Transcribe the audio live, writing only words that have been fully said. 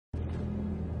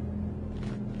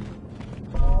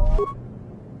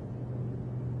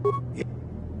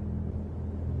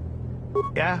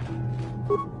Yeah?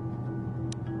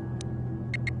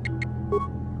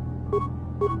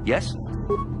 Yes?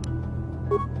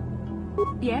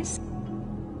 Yes?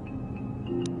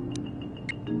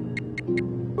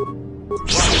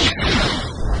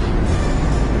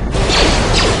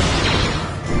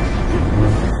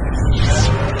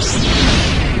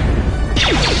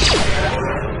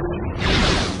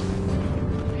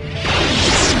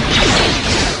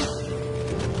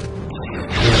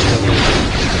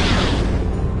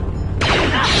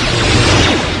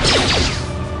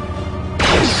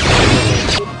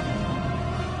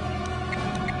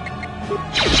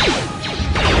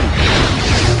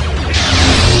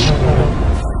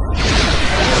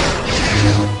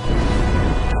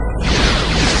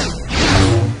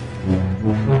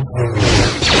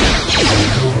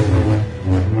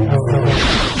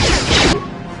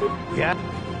 Yeah?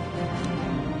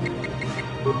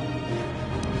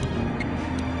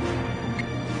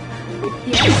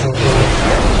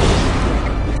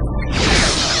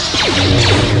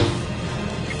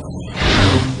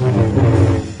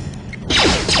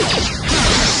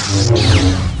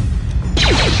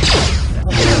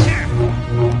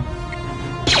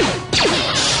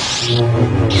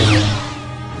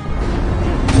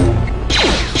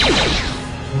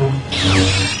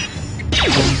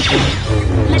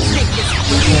 Let's take this.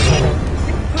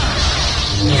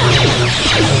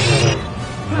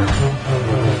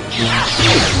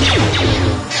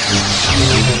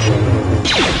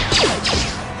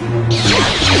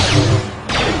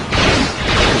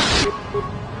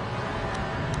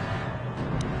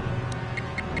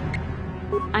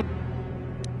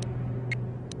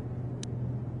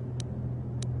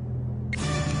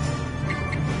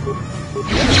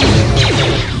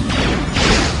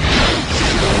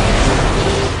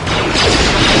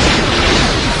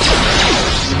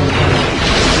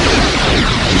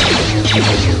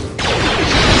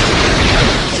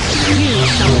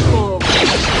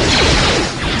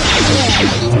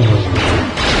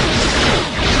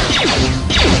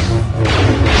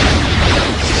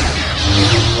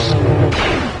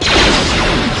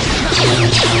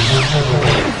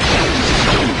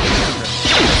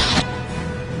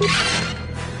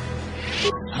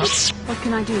 What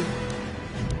can I do?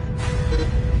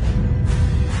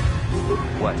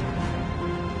 What?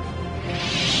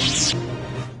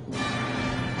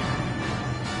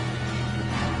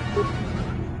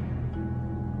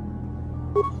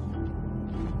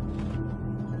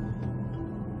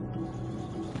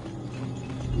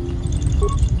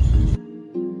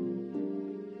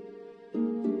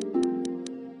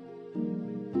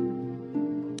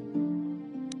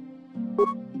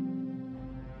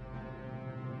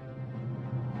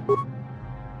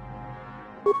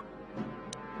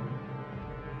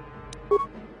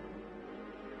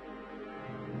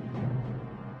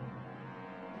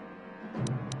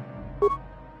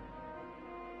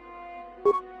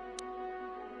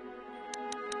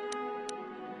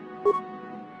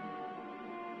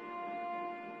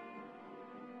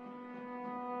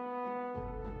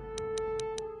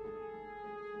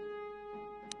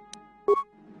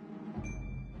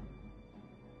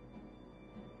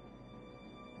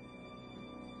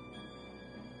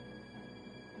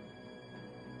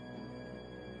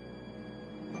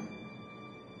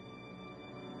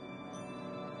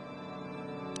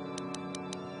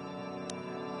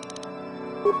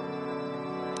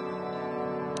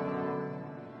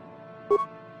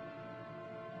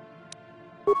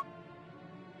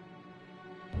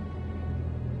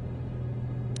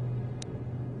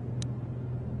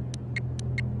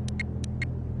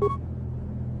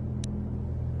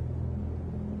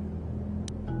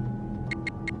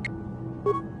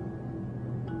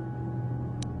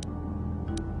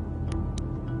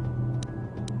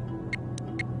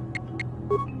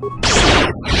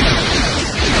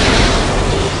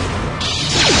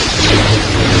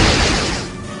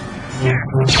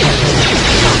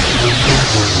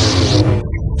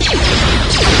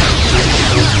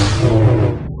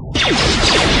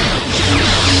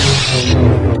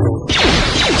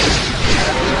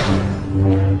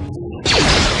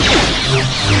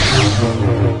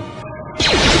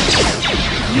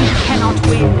 You cannot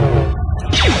win.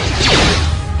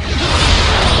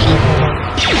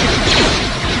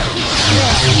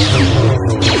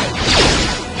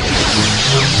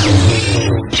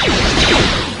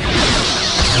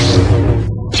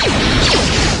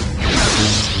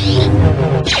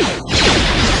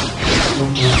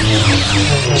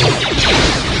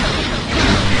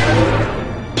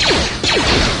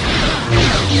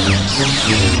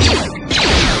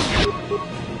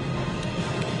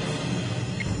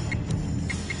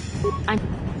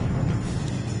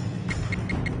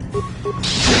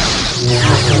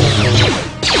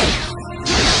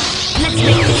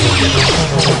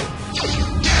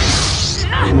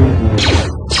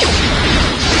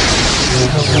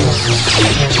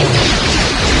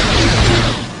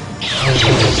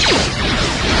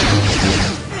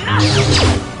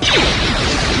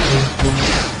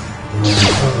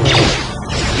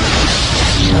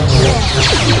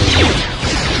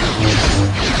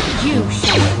 You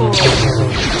shall fall.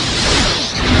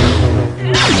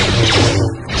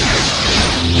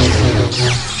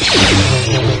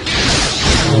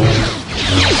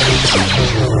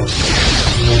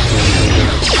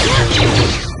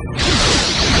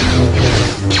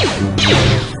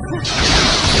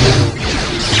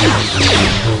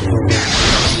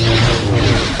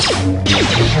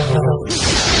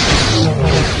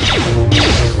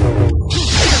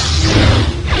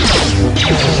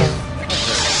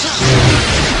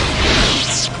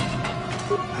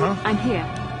 I'm here.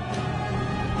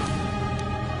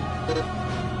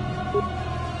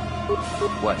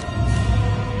 What?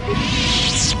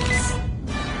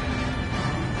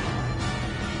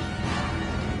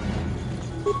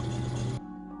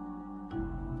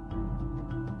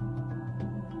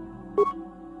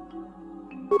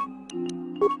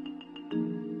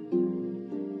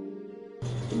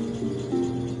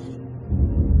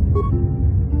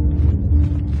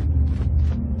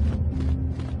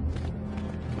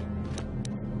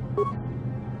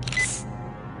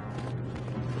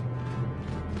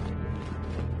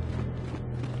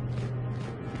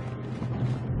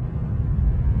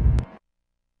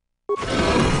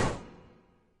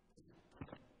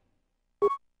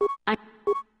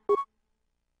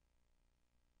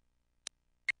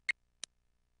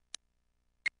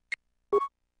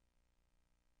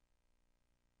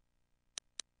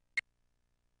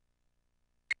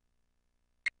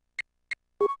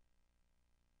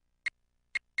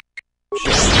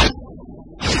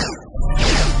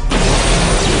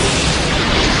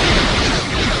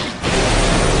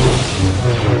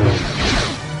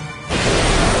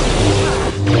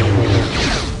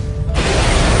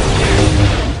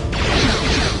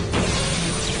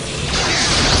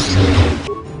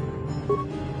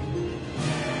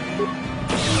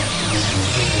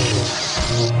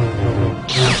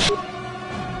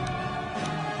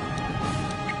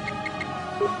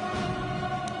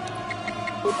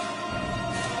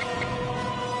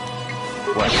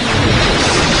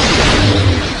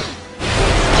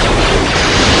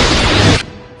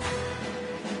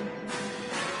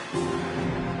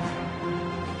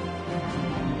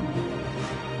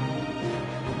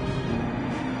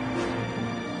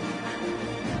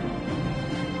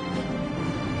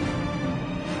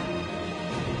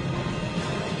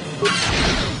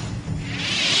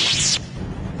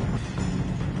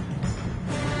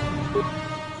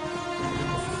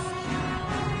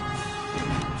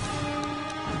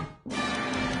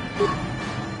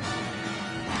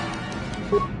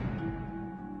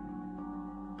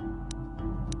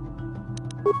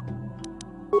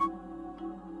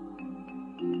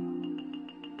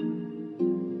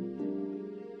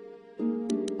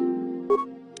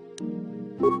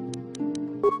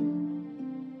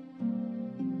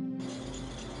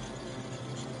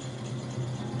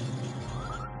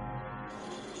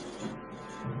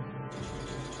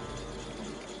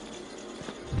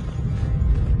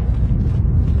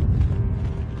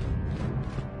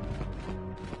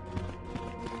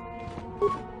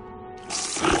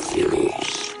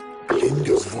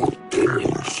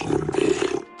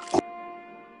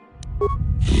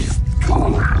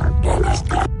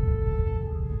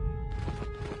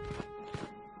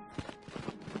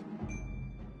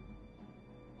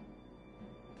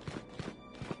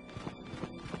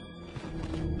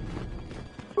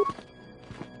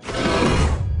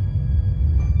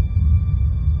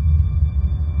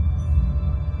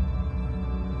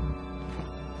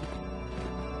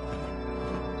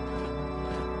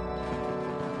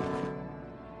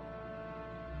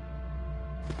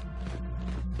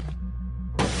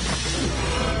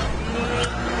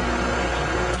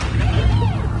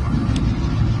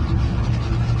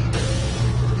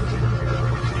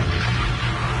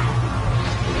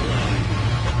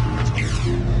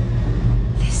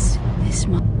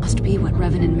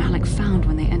 Found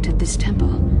when they entered this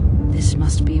temple. This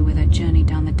must be where their journey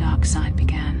down the dark side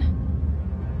began.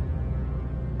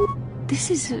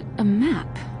 This is a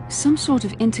map, some sort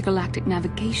of intergalactic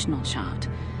navigational chart.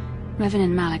 Revan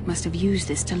and Malak must have used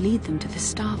this to lead them to the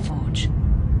Starforge.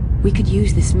 We could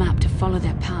use this map to follow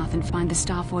their path and find the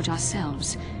Starforge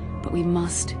ourselves, but we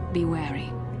must be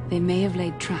wary. They may have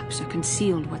laid traps or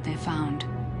concealed what they found.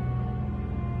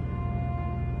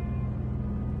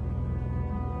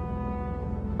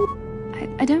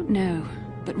 I don't know,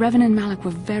 but Revan and Malak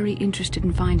were very interested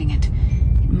in finding it.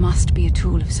 It must be a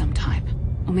tool of some type,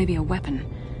 or maybe a weapon.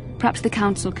 Perhaps the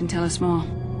Council can tell us more.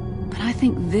 But I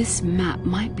think this map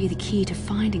might be the key to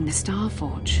finding the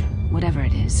Starforge, whatever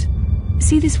it is.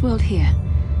 See this world here?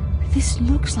 This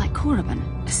looks like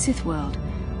Korriban, a Sith world.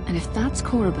 And if that's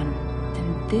Korriban,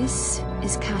 then This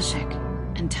is Kashyyyk,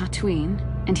 and Dantooine,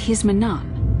 and here's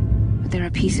Manan. But there are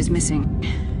pieces missing.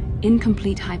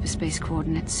 Incomplete hyperspace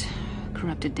coordinates,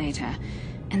 corrupted data,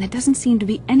 and there doesn't seem to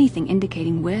be anything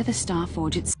indicating where the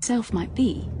Starforge itself might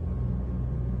be.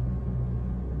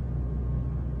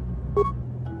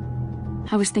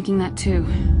 I was thinking that too.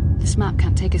 This map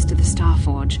can't take us to the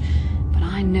Starforge, but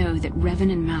I know that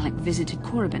Revan and Malik visited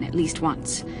Korriban at least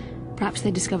once. Perhaps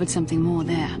they discovered something more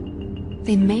there.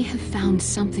 They may have found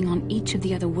something on each of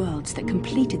the other worlds that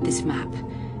completed this map.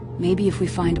 Maybe if we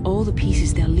find all the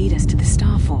pieces, they'll lead us to the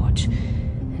Starforge,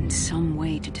 and some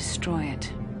way to destroy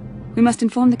it. We must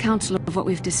inform the Council of what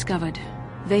we've discovered.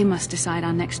 They must decide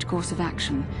our next course of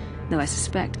action, though I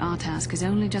suspect our task has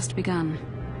only just begun.